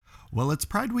Well, it's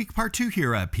Pride Week Part 2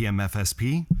 here at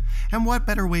PMFSP. And what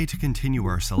better way to continue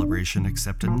our celebration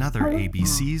except another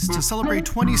ABCs to celebrate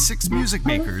 26 music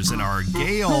makers in our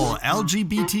gay ol'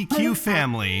 LGBTQ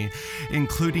family,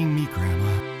 including me,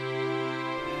 Grandma.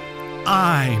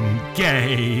 I'm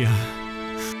gay.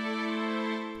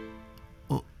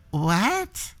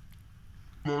 What?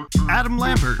 Adam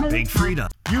Lambert, Big Frida.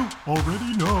 You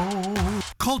already know.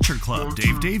 Culture Club,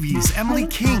 Dave Davies, Emily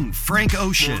King, Frank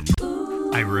Ocean.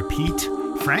 I repeat,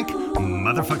 Frank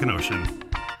motherfucking Ocean.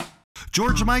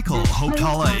 George Michael, Hope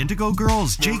Tala, Indigo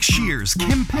Girls, Jake Shears,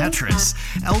 Kim Petras,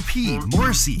 LP,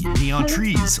 Morrissey, Neon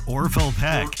Trees, Orville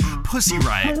Peck, Pussy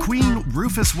Riot, Queen,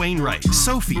 Rufus Wainwright,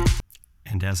 Sophie.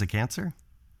 And as a Cancer,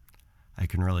 I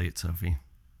can relate, Sophie.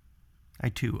 I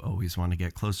too always want to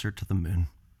get closer to the moon.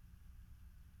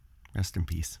 Rest in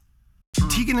peace.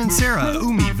 Tegan and Sarah,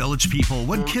 Umi, Village People,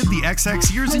 One Kid, the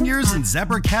XX, Years and Years, and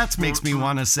Zebra Cats makes me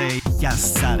want to say,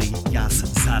 yes, Zaddy, yes,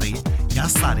 Zaddy,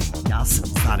 yes, Zaddy, yes,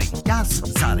 Zaddy, yes,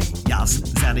 Zaddy, yes,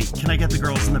 Zaddy. Can I get the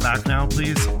girls in the back now,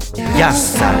 please?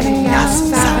 Yes, Zaddy, yes,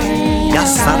 Zaddy,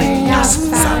 yes, Zaddy, yes,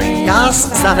 Zaddy, yes,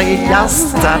 Zaddy, yes,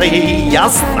 Zaddy,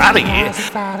 yes,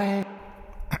 Zaddy.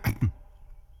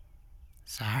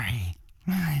 Sorry.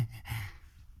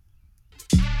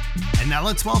 And now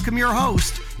let's welcome your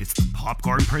host. It's the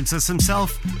Popcorn Princess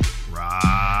himself,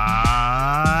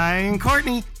 Ryan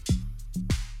Courtney.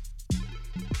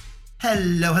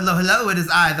 Hello. It is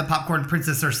I, the Popcorn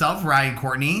Princess herself, Ryan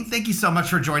Courtney. Thank you so much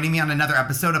for joining me on another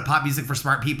episode of Pop Music for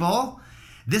Smart People.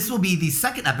 This will be the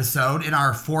second episode in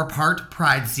our 4-part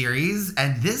Pride series,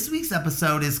 and this week's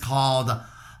episode is called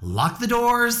Lock the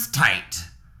Doors Tight.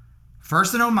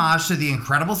 First, an homage to the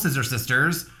incredible Scissor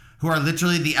Sisters, who are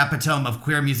literally the epitome of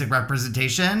queer music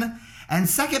representation. And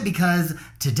second, because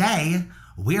today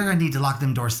we're gonna need to lock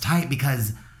them doors tight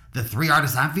because the 3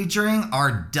 artists I'm featuring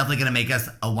are definitely gonna make us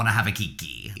wanna have a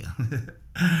kiki.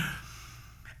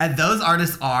 And those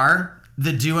artists are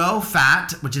the duo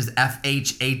Fat, which is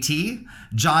F-H-A-T,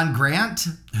 John Grant,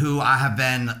 who I have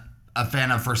been a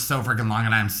fan of for so freaking long,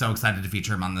 and I'm so excited to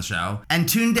feature him on the show. And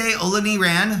Tunde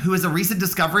Oluniran, who is a recent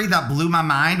discovery that blew my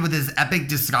mind with his epic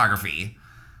discography.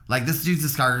 Like, this dude's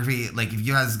discography, like, if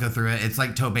you guys go through it, it's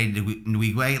like Tobe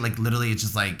Nwigwe. Like, literally, it's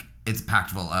just like, it's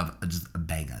packed full of just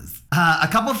bangers. A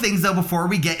couple things, though, before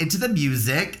we get into the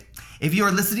music. If you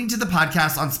are listening to the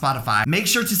podcast on Spotify, make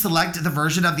sure to select the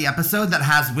version of the episode that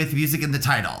has with music in the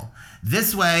title.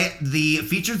 This way, the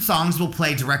featured songs will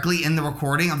play directly in the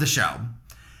recording of the show.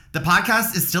 The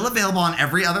podcast is still available on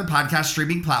every other podcast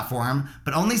streaming platform,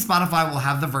 but only Spotify will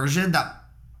have the version that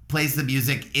plays the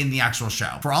music in the actual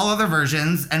show. For all other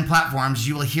versions and platforms,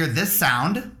 you will hear this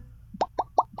sound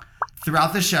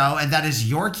throughout the show, and that is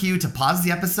your cue to pause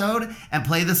the episode and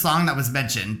play the song that was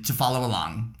mentioned to follow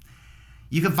along.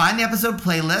 You can find the episode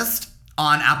playlist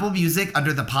on Apple Music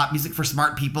under the Pop Music for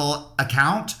Smart People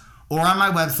account or on my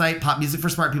website,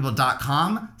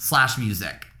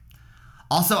 popmusicforsmartpeople.com/music.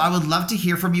 Also, I would love to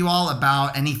hear from you all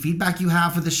about any feedback you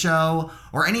have for the show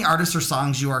or any artists or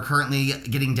songs you are currently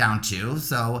getting down to.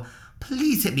 So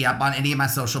please hit me up on any of my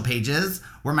social pages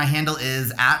where my handle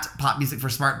is at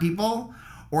popmusicforsmartpeople,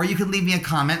 or you can leave me a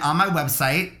comment on my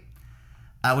website,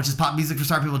 which is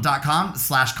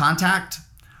popmusicforsmartpeople.com/contact,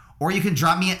 or you can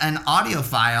drop me an audio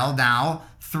file now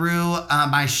through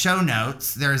my show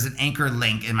notes. There's an Anchor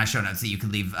link in my show notes that you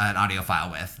can leave an audio file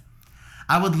with.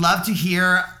 I would love to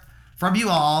hear from you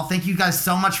all. Thank you guys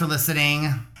so much for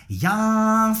listening.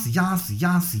 Yes.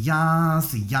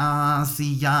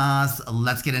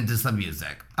 Let's get into some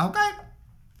music. Okay.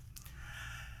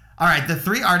 All right, the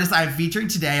 3 artists I'm featuring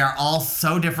today are all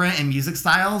so different in music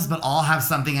styles, but all have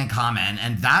something in common,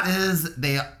 and that is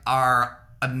they are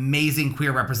amazing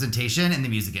queer representation in the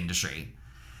music industry.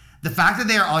 The fact that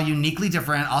they are all uniquely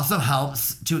different also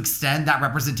helps to extend that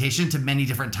representation to many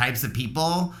different types of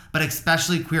people, but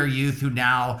especially queer youth who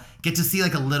now get to see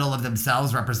like a little of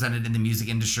themselves represented in the music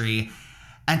industry.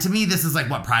 And to me, this is like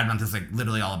what Pride Month is like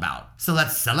literally all about. So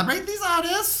let's celebrate these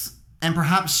artists and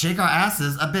perhaps shake our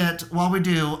asses a bit while we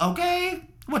do, okay?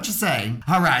 What you say?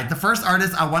 All right, the first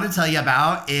artist I want to tell you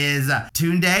about is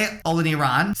Tunde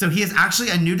Oluniran. So he is actually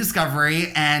a new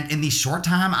discovery, and in the short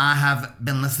time I have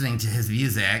been listening to his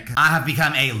music, I have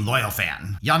become a loyal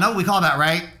fan. Y'all know what we call that,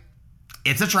 right?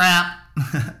 It's a trap.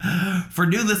 For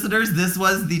new listeners, this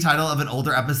was the title of an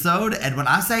older episode, and when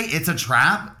I say it's a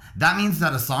trap, that means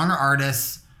that a song or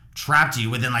artist trapped you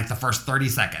within like the first 30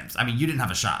 seconds. I mean, you didn't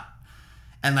have a shot.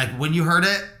 And like when you heard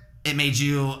it, it made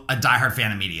you a diehard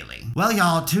fan immediately. Well,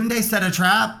 y'all, Tunde set a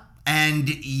trap, And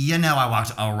you know I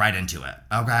walked right into it,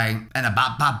 okay? And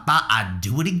I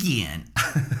do it again.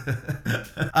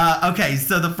 Okay,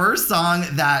 so the first song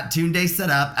that Tunde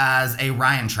set up as a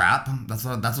Ryan trap, that's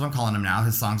what I'm calling him now.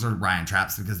 His songs are Ryan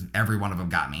traps because every one of them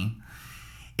got me,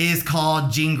 is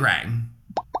called Jean Grey.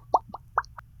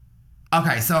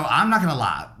 Okay, so I'm not gonna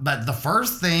lie, but the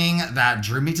first thing that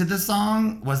drew me to this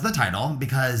song was the title,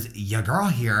 because your girl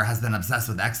here has been obsessed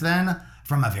with X-Men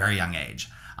from a very young age.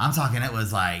 I'm talking, it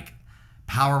was like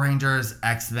Power Rangers,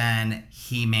 X-Men,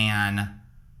 He-Man,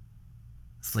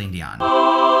 Celine Dion.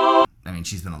 I mean,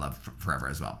 she's been in love forever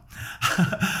as well.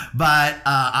 But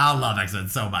I love X-Men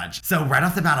so much. So right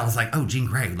off the bat, I was like, oh, Jean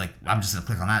Grey. Like, I'm just gonna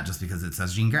click on that just because it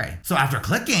says Jean Grey. So after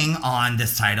clicking on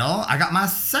this title, I got my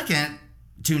second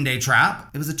Tunde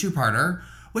trap. It was a two-parter,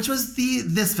 which was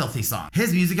This Filthy song.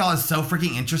 His music, y'all, is so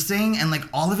freaking interesting, and like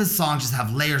all of his songs just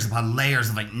have layers upon layers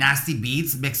of like nasty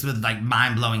beats mixed with like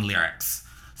mind-blowing lyrics.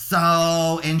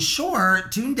 So in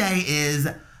short, Tunde is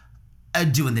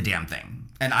doing the damn thing,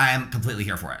 and I am completely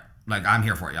here for it. Like, I'm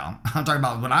here for it, y'all. I'm talking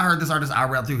about when I heard this artist, I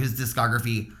read through his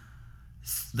discography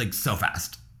like so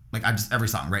fast. Like, I just every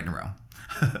song right in a row.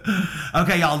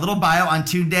 Okay, y'all, a little bio on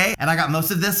Tunde, and I got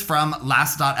most of this from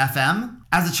Last.fm.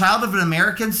 As a child of an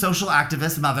American social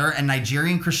activist mother and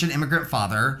Nigerian Christian immigrant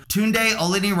father, Tunde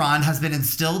Olaniran has been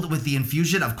instilled with the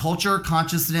infusion of culture,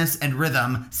 consciousness, and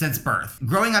rhythm since birth.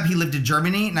 Growing up, he lived in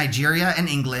Germany, Nigeria, and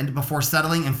England before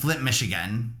settling in Flint,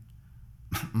 Michigan.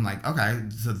 I'm like, okay,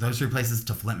 so those three places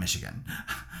to Flint, Michigan.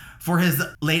 For his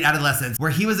late adolescence,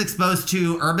 where he was exposed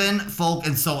to urban, folk,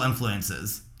 and soul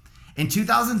influences. In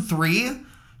 2003,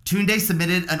 Tunde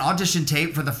submitted an audition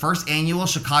tape for the first annual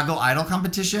Chicago Idol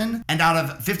competition, and out of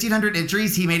 1,500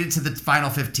 entries, he made it to the final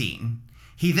 15.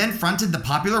 He then fronted the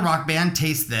popular rock band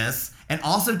Taste This, and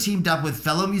also teamed up with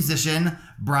fellow musician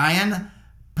Brian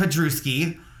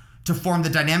Podruski to form the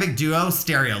dynamic duo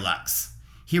Stereolux.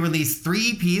 He released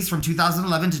 3 EPs from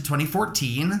 2011 to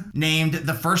 2014, named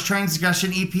the First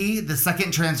Transgression EP, the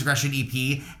Second Transgression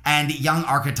EP, and Young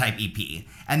Archetype EP,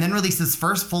 and then released his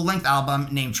first full-length album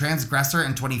named Transgressor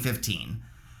in 2015.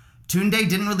 Tunde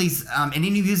didn't release any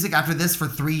new music after this for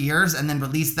 3 years, and then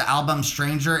released the album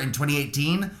Stranger in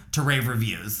 2018 to rave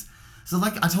reviews. So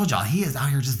like I told y'all, he is out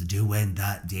here just doing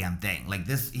that damn thing. Like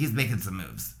this, he's making some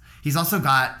moves. He's also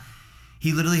got,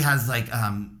 he literally has like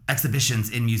exhibitions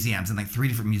in museums, in like 3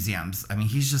 different museums. I mean,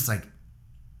 he's just like,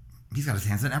 he's got his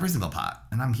hands in every single pot,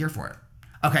 and I'm here for it.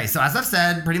 Okay, so as I've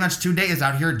said, pretty much Tunde is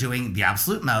out here doing the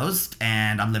absolute most,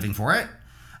 and I'm living for it.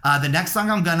 The next song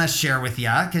I'm gonna share with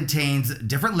ya contains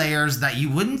different layers that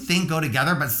you wouldn't think go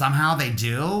together, but somehow they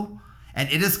do. And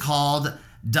it is called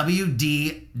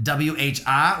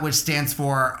WDWHI, which stands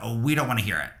for We Don't Want to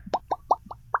Hear It.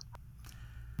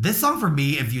 This song for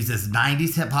me infuses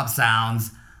 90s hip hop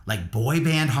sounds, like boy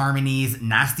band harmonies,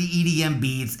 nasty EDM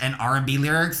beats, and R&B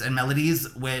lyrics and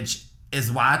melodies, which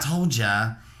is why I told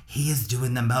ya he is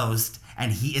doing the most,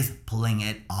 and he is pulling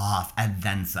it off, and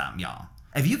then some, y'all.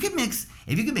 If you could mix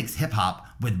hip hop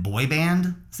with boy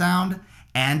band sound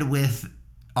and with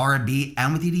R&B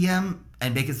and with EDM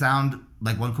and make it sound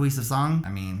like one cohesive song, I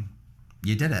mean,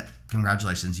 you did it.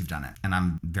 Congratulations, you've done it. And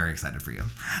I'm very excited for you.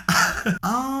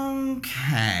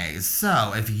 Okay,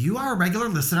 so if you are a regular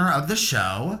listener of the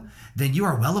show, then you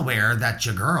are well aware that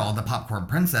your girl, the Popcorn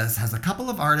Princess, has a couple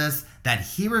of artists that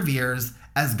he reveres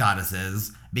as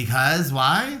goddesses. Because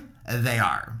why? They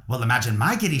are. Well, imagine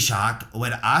my giddy shock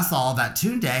when I saw that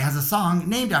Tunde has a song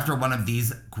named after one of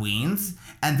these queens,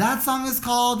 and that song is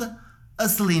called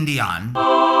Celine Dion.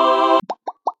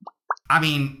 I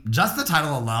mean, just the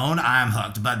title alone, I'm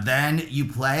hooked, but then you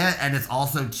play it and it's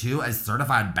also too a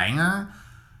certified banger.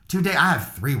 Tunde, I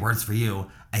have 3 words for you.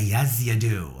 Yes, you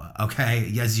do. Okay?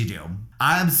 Yes, you do.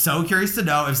 I'm so curious to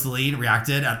know if Celine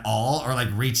reacted at all or like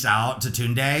reached out to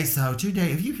Tunde. So Tunde,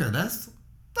 if you hear this,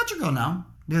 let your girl know.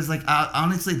 Because like,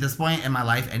 honestly, at this point in my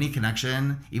life, any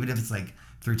connection, even if it's like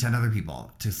through 10 other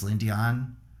people to Celine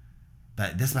Dion,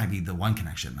 but this might be the one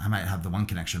connection. I might have the one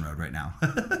connection road right now.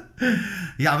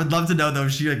 Yeah, I would love to know though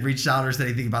if she like reached out or said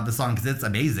anything about the song, because it's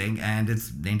amazing and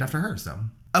it's named after her. So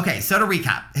okay, so to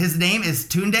recap, his name is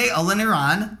Tunde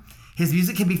Olaniran. His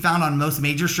music can be found on most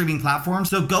major streaming platforms,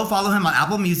 so go follow him on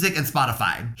Apple Music and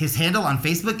Spotify. His handle on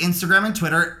Facebook, Instagram, and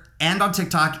Twitter, and on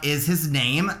TikTok is his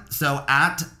name, so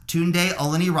at Tunde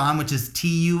Olaniran, which is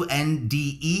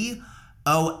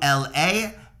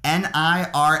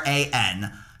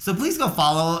TUNDEOLANIRAN. So please go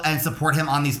follow and support him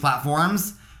on these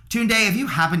platforms. Tunde, if you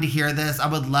happen to hear this,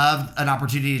 I would love an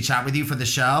opportunity to chat with you for the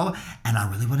show. And I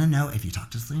really want to know if you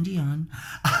talked to Celine Dion.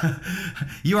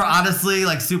 You are honestly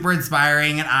like super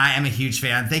inspiring, and I am a huge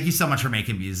fan. Thank you so much for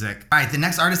making music. All right, the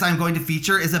next artist I'm going to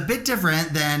feature is a bit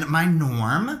different than my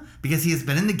norm because he has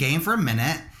been in the game for a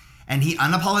minute and he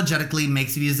unapologetically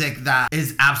makes music that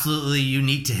is absolutely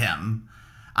unique to him.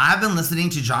 I've been listening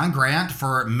to John Grant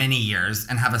for many years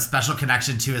and have a special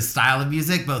connection to his style of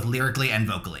music, both lyrically and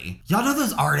vocally. Y'all know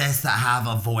those artists that have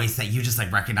a voice that you just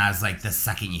like recognize like the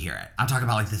second you hear it? I'm talking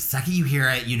about like the second you hear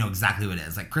it, you know exactly who it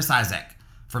is. Like Chris Isaak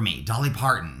for me, Dolly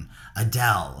Parton,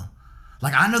 Adele.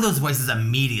 Like I know those voices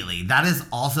immediately. That is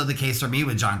also the case for me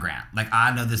with John Grant. Like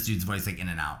I know this dude's voice like in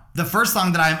and out. The first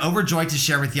song that I am overjoyed to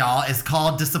share with y'all is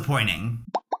called Disappointing.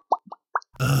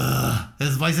 Ugh,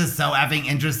 his voice is so effing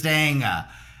interesting.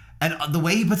 And the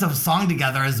way he puts a song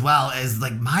together as well is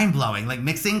like mind-blowing. Like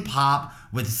mixing pop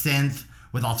with synth,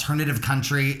 with alternative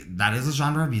country. That is a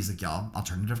genre of music, y'all.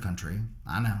 Alternative country.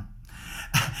 I know.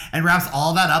 And wraps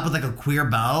all that up with like a queer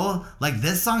bow. Like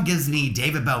this song gives me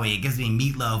David Bowie. It gives me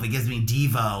Meatloaf. It gives me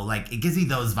Devo. Like it gives me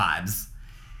those vibes.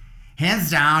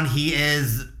 Hands down, he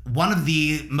is one of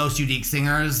the most unique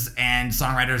singers and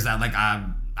songwriters that like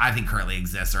I think currently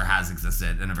exists or has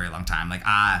existed in a very long time. Like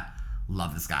I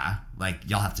love this guy. Like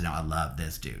y'all have to know I love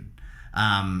this dude.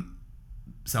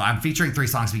 So I'm featuring 3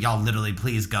 songs, but y'all literally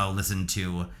please go listen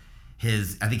to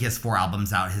his, I think he has 4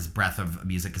 albums out, his breadth of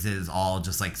music, because it is all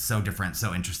just like so different,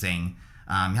 so interesting.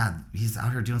 Yeah, he's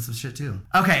out here doing some shit too.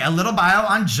 Okay, a little bio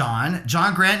on John.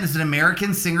 John Grant is an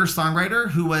American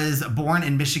singer-songwriter who was born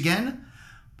in Michigan.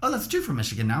 Oh, that's 2 from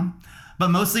Michigan now. But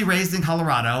mostly raised in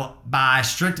Colorado by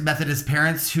strict Methodist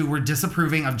parents who were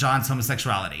disapproving of John's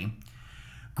homosexuality.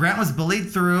 Grant was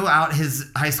bullied throughout his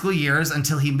high school years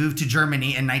until he moved to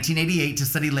Germany in 1988 to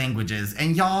study languages.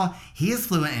 And y'all, he is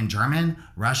fluent in German,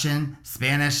 Russian,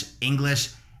 Spanish,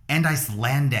 English, and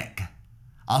Icelandic.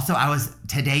 Also, I was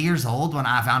today years old when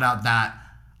I found out that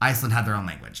Iceland had their own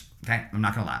language. Okay, I'm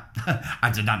not gonna lie. I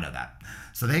did not know that.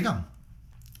 So there you go.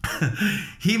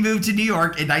 He moved to New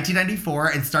York in 1994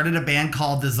 and started a band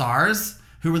called The Czars,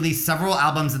 who released several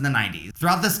albums in the 90s.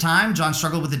 Throughout this time, John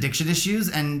struggled with addiction issues,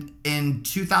 and in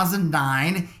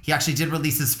 2009, he actually did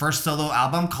release his first solo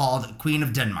album called Queen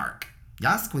of Denmark.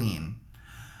 Yes, Queen.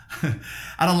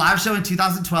 At a live show in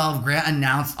 2012, Grant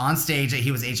announced on stage that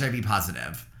he was HIV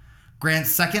positive. Grant's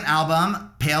second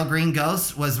album, Pale Green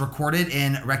Ghost, was recorded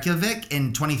in Reykjavik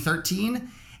in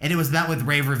 2013, and it was met with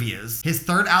rave reviews. His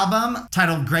third album,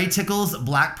 titled Grey Tickles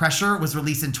Black Pressure, was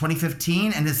released in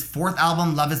 2015, and his fourth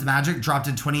album, Love is Magic, dropped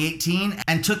in 2018,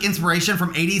 and took inspiration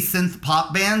from 80s synth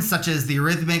pop bands such as The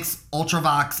Eurythmics,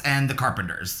 Ultravox, and The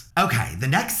Carpenters. Okay, the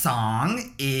next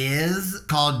song is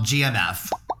called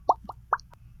GMF.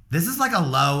 This is like a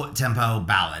low-tempo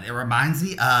ballad. It reminds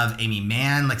me of Amy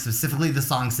Mann, like specifically the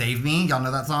song Save Me. Y'all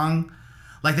know that song?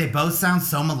 Like they both sound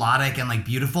so melodic and like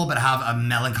beautiful, but have a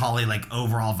melancholy like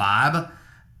overall vibe.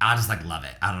 I just like love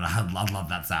it. I don't know. I love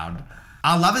that sound.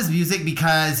 I love his music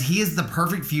because he is the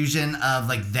perfect fusion of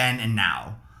like then and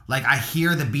now. Like I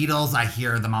hear the Beatles, I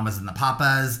hear the Mamas and the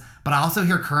Papas, but I also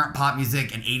hear current pop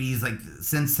music and 80s like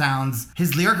synth sounds.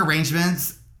 His lyric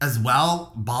arrangements as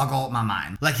well boggle my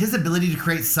mind. Like his ability to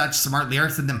create such smart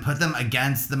lyrics and then put them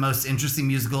against the most interesting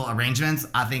musical arrangements,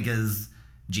 I think is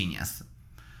genius.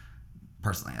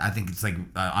 Personally, I think it's like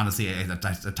honestly a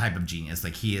type of genius.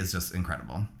 Like he is just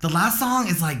incredible. The last song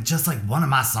is like just like one of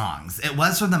my songs. It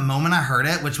was from the moment I heard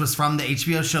it, which was from the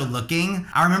HBO show Looking.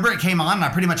 I remember it came on and I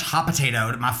pretty much hot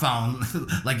potatoed my phone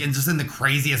like just in the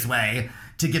craziest way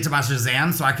to get to my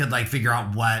Shazam so I could like figure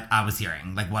out what I was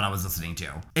hearing, like what I was listening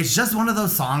to. It's just one of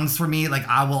those songs for me like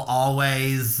I will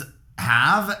always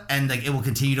have and like it will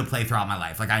continue to play throughout my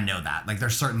life. Like I know that. Like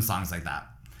there's certain songs like that.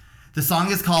 The song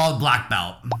is called Black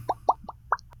Belt.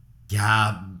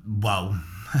 Yeah, whoa.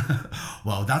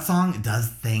 Whoa, that song does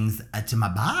things to my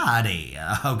body,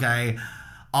 okay?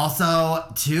 Also,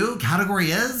 2,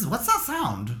 category is, what's that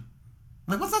sound?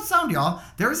 Like, what's that sound, y'all?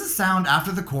 There is a sound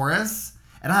after the chorus,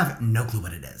 and I have no clue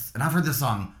what it is. And I've heard this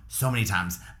song so many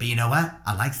times, but you know what?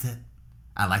 I likes it.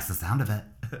 I likes the sound of it.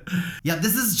 Yeah,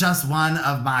 this is just one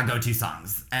of my go-to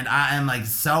songs, and I am like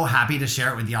so happy to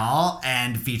share it with y'all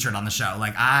and feature it on the show.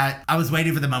 Like I was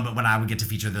waiting for the moment when I would get to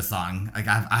feature this song. Like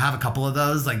I have a couple of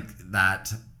those like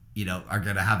that, you know, are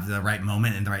gonna have the right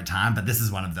moment and the right time, but this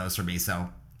is one of those for me. So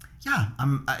yeah,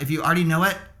 if you already know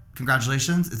it,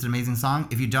 congratulations. It's an amazing song.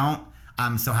 If you don't,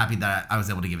 I'm so happy that I was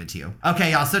able to give it to you.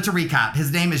 Okay, y'all, so to recap,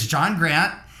 his name is John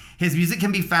Grant. His music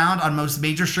can be found on most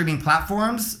major streaming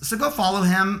platforms, so go follow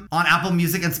him on Apple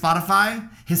Music and Spotify.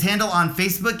 His handle on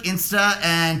Facebook, Insta,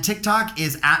 and TikTok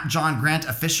is at John Grant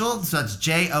Official, so that's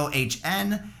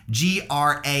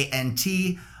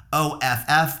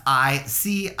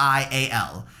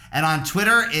JohnGrantOfficial. And on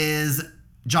Twitter is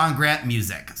John Grant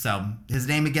Music, so his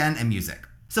name again and music.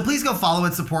 So please go follow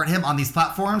and support him on these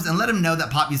platforms and let him know that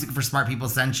Pop Music for Smart People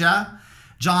sent ya.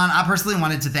 John, I personally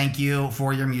wanted to thank you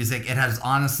for your music. It has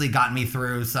honestly gotten me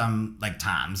through some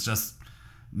times, just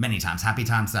many times, happy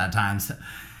times, sad times.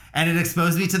 And it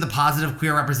exposed me to the positive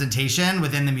queer representation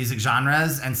within the music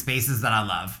genres and spaces that I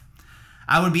love.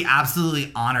 I would be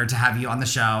absolutely honored to have you on the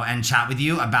show and chat with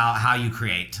you about how you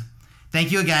create.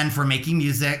 Thank you again for making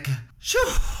music. Shoo,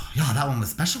 y'all, that one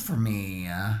was special for me.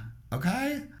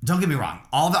 Okay? Don't get me wrong.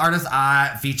 All the artists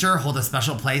I feature hold a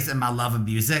special place in my love of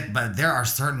music, but there are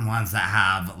certain ones that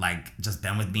have just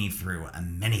been with me through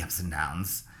many ups and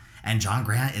downs. And John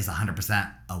Grant is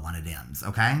 100% a one of them's,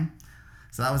 okay?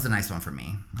 So that was a nice one for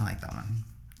me. I like that one.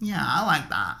 Yeah, I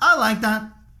like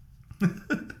that.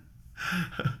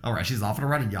 All right, she's off and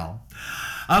running, y'all.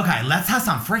 Okay, let's have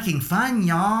some freaking fun,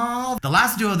 y'all. The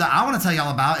last duo that I want to tell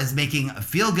y'all about is making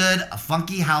feel-good,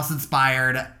 funky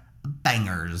house-inspired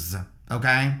bangers,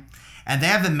 okay? And they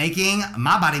have been making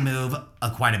My Body Move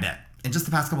quite a bit in just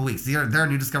the past couple weeks. They're a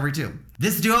new discovery too.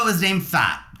 This duo is named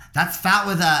Fat. That's Fat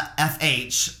with a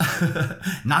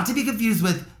FH. Not to be confused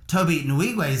with Toby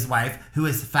Nwigwe's wife, who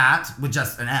is Fat with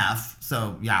just an F.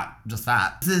 So yeah, just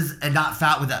Fat. This is not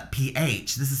Fat with a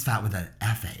PH. This is Fat with an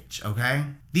FH, okay?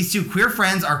 These two queer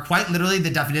friends are quite literally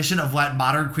the definition of what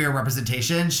modern queer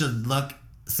representation should look,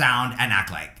 sound, and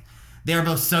act like. They are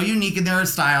both so unique in their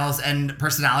styles and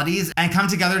personalities and come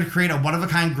together to create a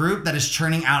one-of-a-kind group that is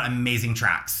churning out amazing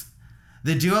tracks.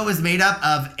 The duo is made up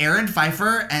of Aaron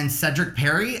Pfeiffer and Cedric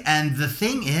Perry, and the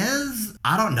thing is,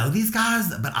 I don't know these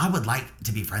guys, but I would like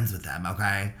to be friends with them,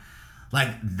 okay?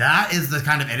 That is the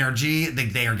kind of energy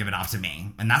that they are giving off to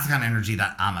me, and that's the kind of energy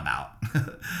that I'm about.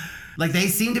 They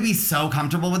seem to be so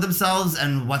comfortable with themselves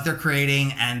and what they're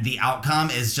creating, and the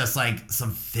outcome is just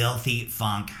some filthy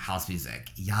funk house music.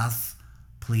 Yes,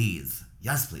 please.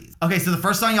 Yes, please. Okay, so the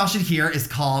first song y'all should hear is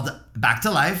called Back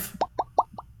to Life.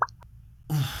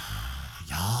 Ooh,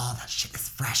 y'all, that shit is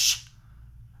fresh.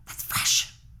 That's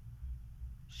fresh.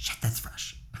 Shit, that's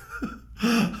fresh.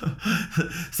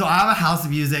 So I'm a house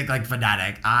music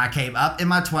fanatic. I came up in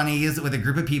my 20s with a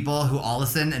group of people who all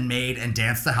listened and made and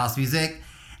danced to house music.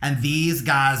 And these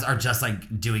guys are just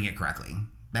doing it correctly.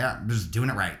 They're just doing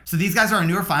it right. So these guys are a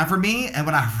newer find for me. And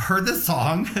when I heard this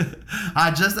song, I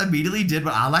just immediately did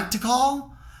what I like to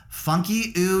call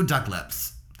funky ooh duck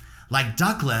lips. Like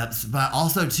duck lips, but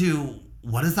also too,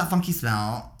 what is that funky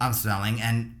smell I'm smelling?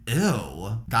 And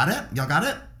ew. Got it? Y'all got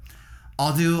it?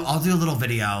 I'll do a little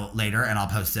video later and I'll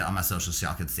post it on my socials so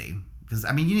y'all can see. Because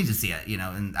you need to see it,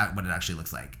 and what it actually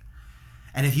looks like.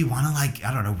 And if you want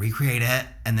to recreate it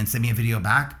and then send me a video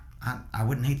back, I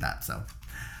wouldn't hate that. So,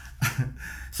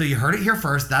 so you heard it here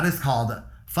first. That is called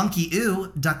Funky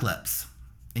Ooh Duck Lips.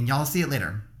 And y'all see it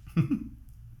later.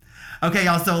 Okay,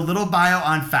 y'all. So a little bio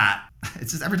on Fat.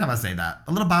 It's just every time I say that,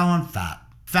 a little bio on Fat.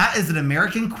 Fat is an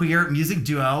American queer music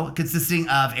duo consisting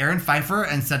of Aaron Pfeiffer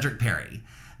and Cedric Perry.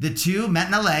 The two met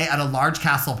in LA at a large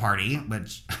castle party,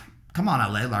 which... Come on,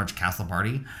 LA, large castle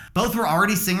party. Both were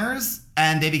already singers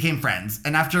and they became friends.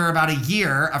 And after about a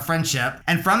year of friendship,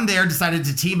 and from there decided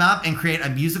to team up and create a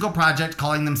musical project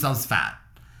calling themselves Fat.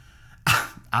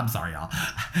 I'm sorry, y'all.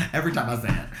 Every time I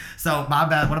say it. So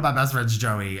one of my best friends,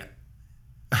 Joey,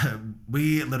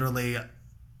 we literally,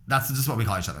 that's just what we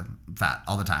call each other, Fat,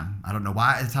 all the time. I don't know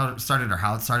why it's how it started or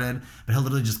how it started, but he'll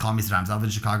literally just call me sometimes. I live in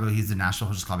Chicago, he's in Nashville,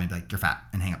 he'll just call me and be like, you're fat,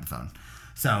 and hang up the phone.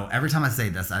 So every time I say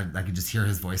this, I can just hear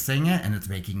his voice saying it, and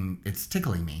it's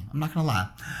tickling me. I'm not gonna lie.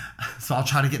 So I'll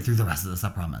try to get through the rest of this, I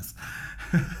promise.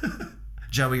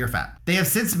 Joey, you're fat. They have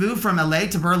since moved from LA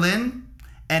to Berlin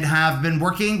and have been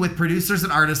working with producers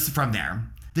and artists from there.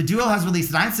 The duo has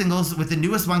released 9 singles, with the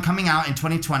newest one coming out in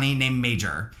 2020 named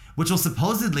Major, which will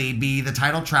supposedly be the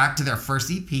title track to their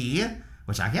first EP,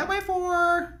 which I can't wait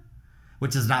for,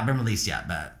 which has not been released yet,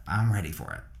 but I'm ready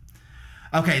for it.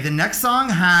 Okay, the next song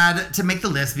had to make the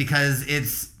list because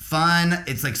it's fun,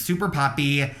 it's super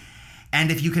poppy,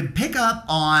 and if you can pick up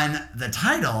on the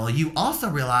title, you also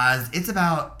realize it's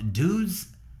about dudes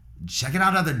checking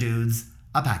out other dudes'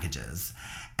 packages.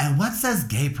 And what says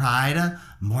gay pride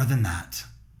more than that?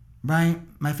 Right,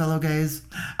 my fellow gays?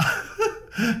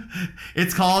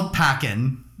 It's called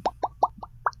Packin'.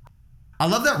 I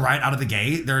love that right out of the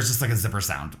gate, there's just a zipper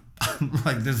sound.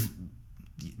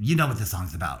 You know what this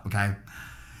song's about, okay?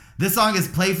 This song is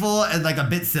playful and a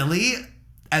bit silly,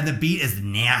 and the beat is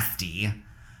nasty.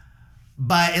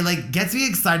 But it like gets me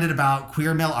excited about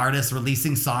queer male artists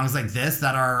releasing songs like this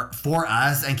that are for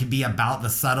us and can be about the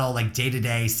subtle, like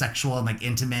day-to-day sexual and like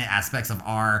intimate aspects of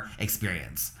our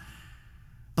experience.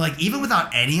 But like even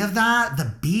without any of that,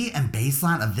 the beat and bass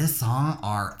line of this song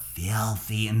are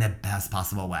filthy in the best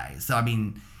possible way. So I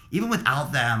mean, even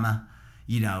without them,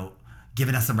 you know,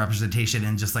 giving us some representation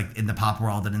in just like in the pop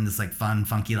world and in this like fun,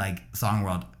 funky like song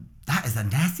world, that is a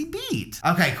nasty beat.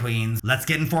 Okay, queens, let's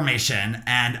get in formation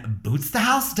and boots the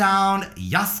house down.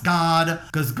 Yes, God.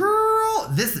 Because girl,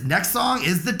 this next song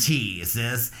is the tea,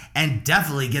 sis. And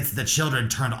definitely gets the children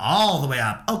turned all the way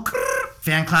up. Oh,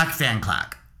 fan clack, fan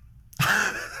clack.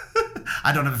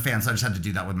 I don't have a fan, so I just had to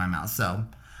do that with my mouth. So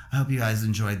I hope you guys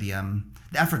enjoyed the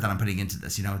effort that I'm putting into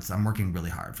this. You know, I'm working really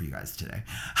hard for you guys today.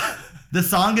 The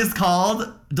song is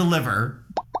called Deliver.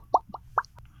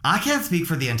 I can't speak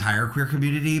for the entire queer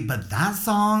community, but that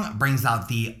song brings out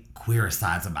the queer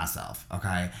sides of myself,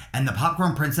 okay? And the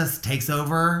Popcorn Princess takes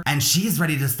over, and she is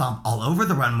ready to stomp all over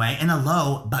the runway in a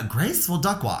low but graceful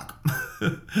duck walk.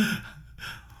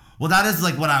 Well, that is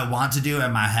like what I want to do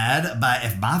in my head, but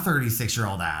if my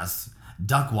 36-year-old ass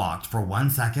duck walked for 1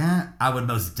 second, I would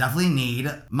most definitely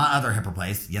need my other hip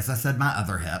replaced. Yes, I said my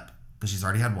other hip, because she's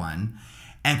already had one,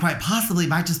 and quite possibly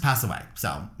might just pass away,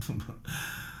 so...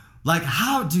 Like,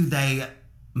 how do they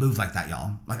move like that,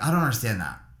 y'all? Like, I don't understand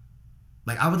that.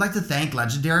 Like, I would like to thank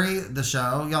Legendary, the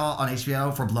show, y'all, on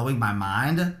HBO for blowing my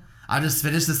mind. I just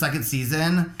finished the 2nd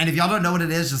season. And if y'all don't know what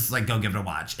it is, just, like, go give it a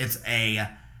watch. It's a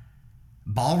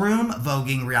ballroom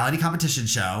voguing reality competition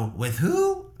show with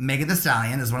who? Megan Thee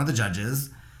Stallion is one of the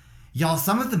judges. Y'all,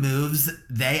 some of the moves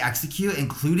they execute,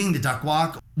 including the duck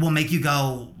walk, will make you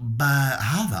go, but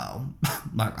how, though?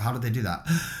 Like, how did they do that?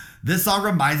 This song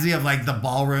reminds me of like the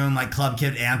ballroom, like club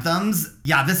kid anthems.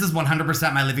 Yeah, this is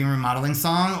 100% my living room modeling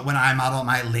song when I model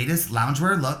my latest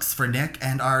loungewear looks for Nick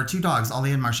and our 2 dogs,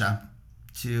 Ollie and Marcia.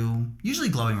 2 usually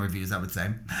glowing reviews, I would say.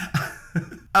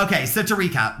 Okay, so to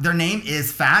recap, their name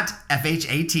is Fhat,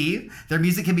 F-H-A-T. Their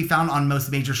music can be found on most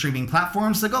major streaming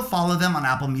platforms, so go follow them on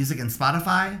Apple Music and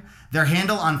Spotify. Their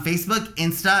handle on Facebook,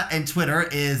 Insta, and Twitter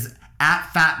is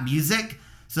 @FhatMusic.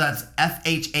 So that's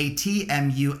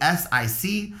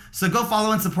FHATMUSIC. So go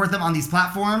follow and support them on these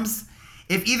platforms.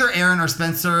 If either Aaron or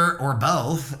Spencer or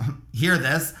both hear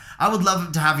this, I would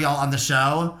love to have y'all on the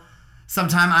show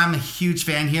sometime. I'm a huge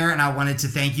fan here, and I wanted to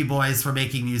thank you boys for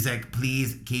making music.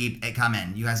 Please keep it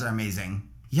coming. You guys are amazing.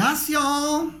 Yes,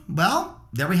 y'all. Well,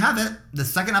 there we have it. The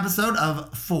 2nd episode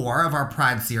of 4 of our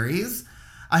Pride series.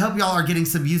 I hope y'all are getting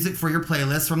some music for your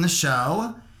playlist from the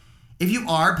show. If you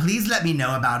are, please let me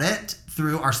know about it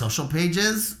through our social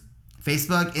pages,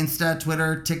 Facebook, Insta,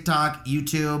 Twitter, TikTok,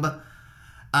 YouTube.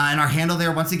 And our handle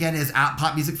there, once again, is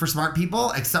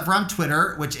 @PopMusicForSmartPeople, except for on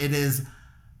Twitter, which it is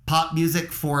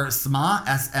PopMusicForSma,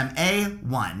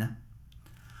 SMA1.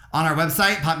 On our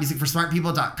website,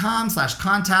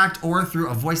 popmusicforsmartpeople.com/contact, or through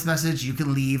a voice message you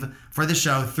can leave for the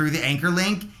show through the anchor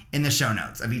link in the show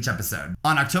notes of each episode.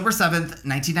 On October 7th,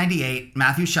 1998,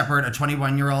 Matthew Shepard, a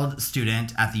 21-year-old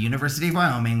student at the University of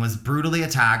Wyoming, was brutally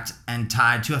attacked and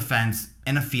tied to a fence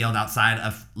in a field outside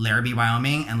of Laramie,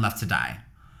 Wyoming, and left to die.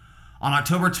 On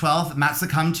October 12th, Matt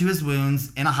succumbed to his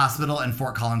wounds in a hospital in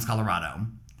Fort Collins, Colorado.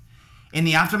 In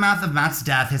the aftermath of Matt's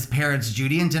death, his parents,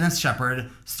 Judy and Dennis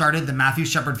Shepard, started the Matthew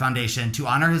Shepard Foundation to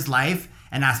honor his life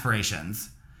and aspirations.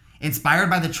 Inspired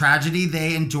by the tragedy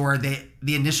they endured,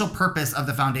 the initial purpose of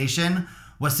the foundation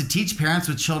was to teach parents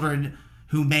with children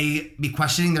who may be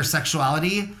questioning their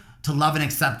sexuality to love and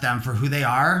accept them for who they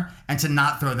are and to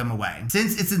not throw them away.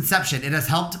 Since its inception, it has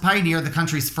helped pioneer the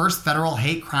country's first federal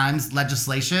hate crimes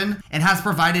legislation and has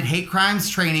provided hate crimes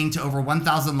training to over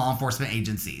 1,000 law enforcement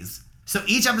agencies. So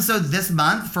each episode this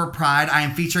month for Pride, I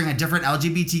am featuring a different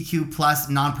LGBTQ+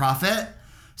 nonprofit.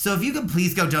 So if you could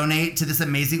please go donate to this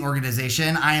amazing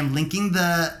organization, I am linking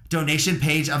the donation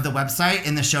page of the website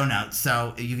in the show notes.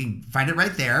 So you can find it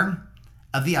right there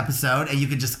of the episode, and you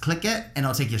can just click it and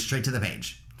it'll take you straight to the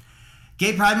page.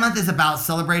 Gay Pride Month is about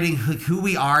celebrating who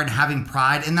we are and having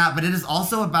pride in that, but it is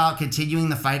also about continuing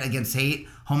the fight against hate,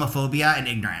 homophobia, and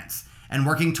ignorance, and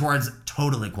working towards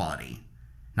total equality.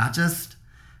 Not just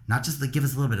like give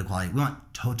us a little bit of equality. We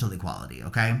want total equality,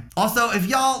 okay? Also, if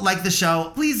y'all like the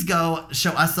show, please go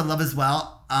show us some love as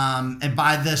well, and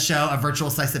buy the show a virtual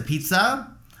slice of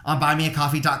pizza on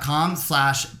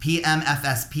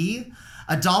buymeacoffee.com/PMFSP.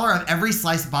 $1 of every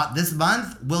slice bought this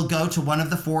month will go to one of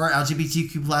the 4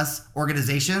 LGBTQ+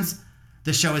 organizations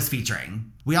the show is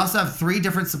featuring. We also have 3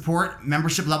 different support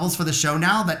membership levels for the show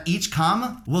now that each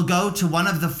will go to one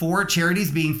of the 4 charities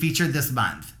being featured this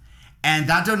month. And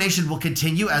that donation will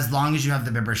continue as long as you have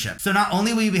the membership. So not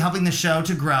only will you be helping the show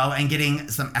to grow and getting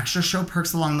some extra show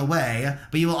perks along the way,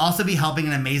 but you will also be helping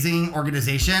an amazing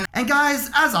organization. And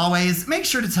guys, as always, make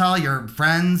sure to tell your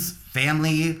friends,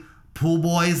 family, pool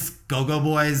boys, go-go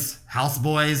boys, house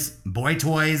boys, boy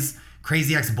toys,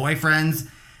 crazy ex-boyfriends,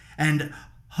 and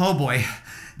oh boy,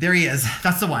 there he is.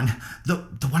 That's the one. The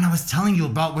one I was telling you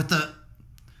about with the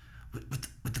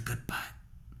good butt.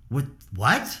 With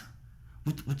what?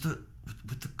 With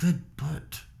the good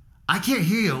butt. I can't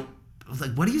hear you. I was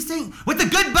like, what are you saying? With the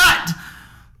good butt!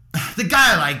 The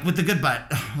guy I like with the good butt.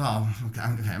 Oh, okay,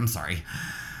 I'm sorry.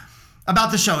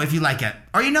 About the show if you like it.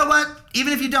 Or you know what?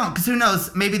 Even if you don't, because who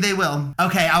knows? Maybe they will.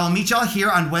 Okay, I will meet y'all here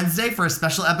on Wednesday for a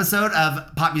special episode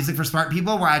of Pop Music for Smart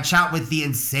People where I chat with the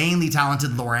insanely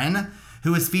talented Lauren,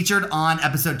 who is featured on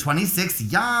episode 26,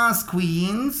 Yas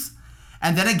Queens.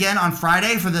 And then again on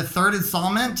Friday for the third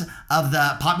installment of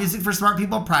the Pop Music for Smart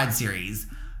People Pride series.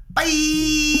 Bye!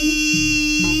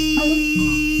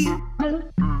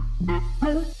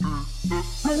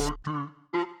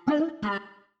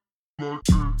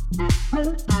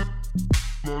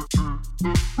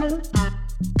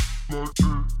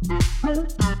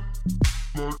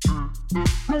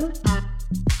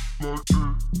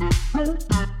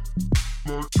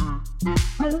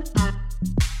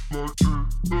 More